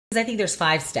Because I think there's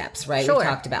 5 steps, right? Sure. We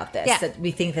talked about this. Yeah. That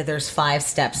we think that there's 5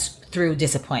 steps through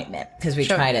disappointment because we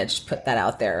try to just put that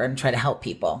out there and try to help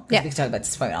people. Because we can talk about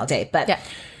disappointment all day. But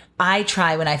I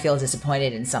try when I feel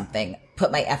disappointed in something,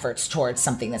 put my efforts towards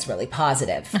something that's really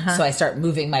positive. So I start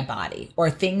moving my body or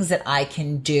things that I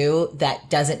can do that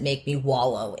doesn't make me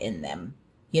wallow in them.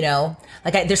 You know,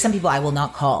 like there's some people I will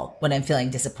not call when I'm feeling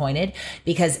disappointed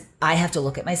because I have to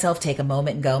look at myself, take a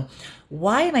moment and go,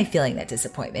 why am I feeling that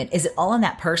disappointment? Is it all on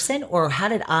that person or how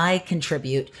did I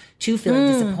contribute to feeling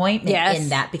disappointment in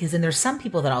that? Because then there's some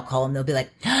people that I'll call and they'll be like,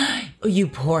 oh, you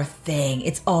poor thing.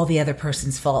 It's all the other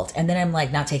person's fault. And then I'm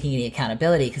like not taking any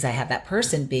accountability because I have that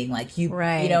person being like, you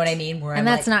know what I mean? Where and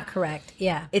that's not correct.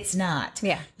 Yeah. It's not.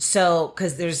 Yeah. So,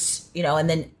 cause there's, you know, and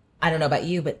then I don't know about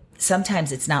you, but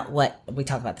sometimes it's not what we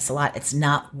talk about this a lot. It's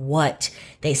not what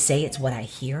they say. It's what I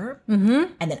hear.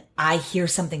 And then I hear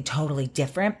something totally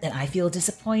different and I feel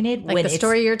disappointed. Like when the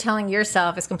story you're telling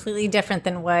yourself is completely different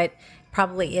than what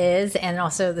probably is. And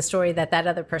also the story that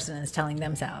other person is telling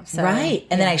themselves. So, right.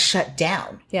 And then I shut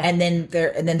down and then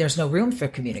there's no room for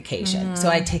communication. So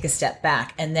I take a step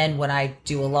back. And then what I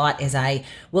do a lot is I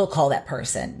will call that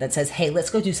person that says, hey,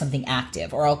 let's go do something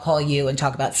active, or I'll call you and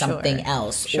talk about something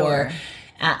else or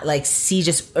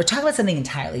or talk about something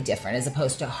entirely different as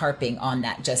opposed to harping on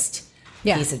that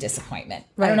piece of disappointment.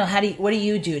 Right. I don't know. What do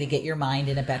you do to get your mind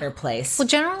in a better place? Well,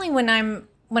 generally when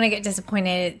I get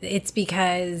disappointed, it's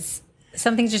because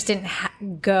something just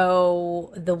didn't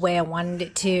go the way I wanted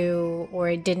it to, or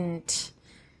it didn't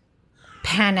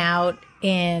pan out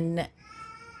in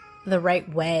the right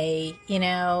way, you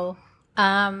know?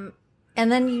 And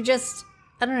then you just,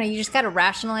 I don't know, you just got to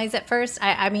rationalize it first.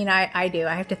 I mean, I do.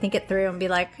 I have to think it through and be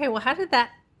like, okay, well, how did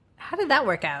that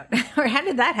work out? Or how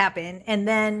did that happen? And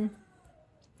then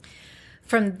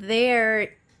from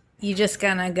there, you just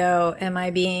gonna go, am I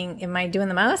doing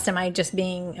the most? Am I just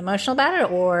being emotional about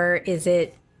it? Or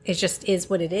it just is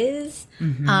what it is?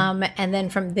 And then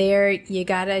from there, you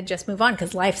gotta just move on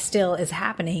because life still is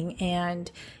happening.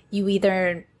 And you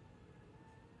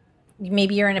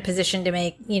maybe you're in a position to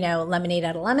make, lemonade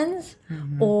out of lemons,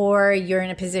 or you're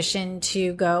in a position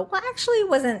to go, well, actually it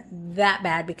wasn't that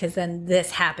bad because then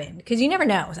this happened. Because you never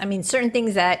know. I mean, certain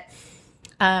things that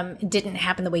didn't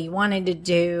happen the way you wanted to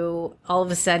do, all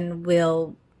of a sudden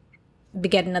will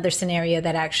beget another scenario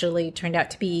that actually turned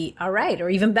out to be all right or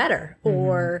even better.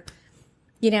 Or,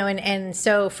 and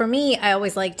so for me, I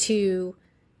always like to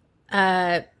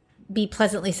be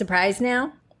pleasantly surprised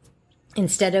now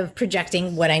instead of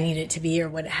projecting what I need it to be or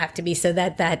what it have to be, so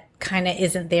that kind of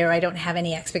isn't there. I don't have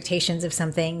any expectations of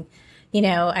something.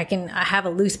 I have a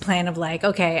loose plan of like,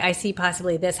 okay, I see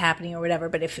possibly this happening or whatever.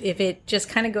 But if it just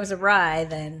kind of goes awry,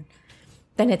 then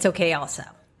it's okay also.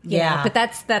 You know? But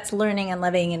that's learning and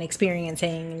living and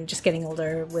experiencing and just getting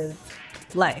older with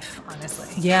life,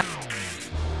 honestly. Yeah.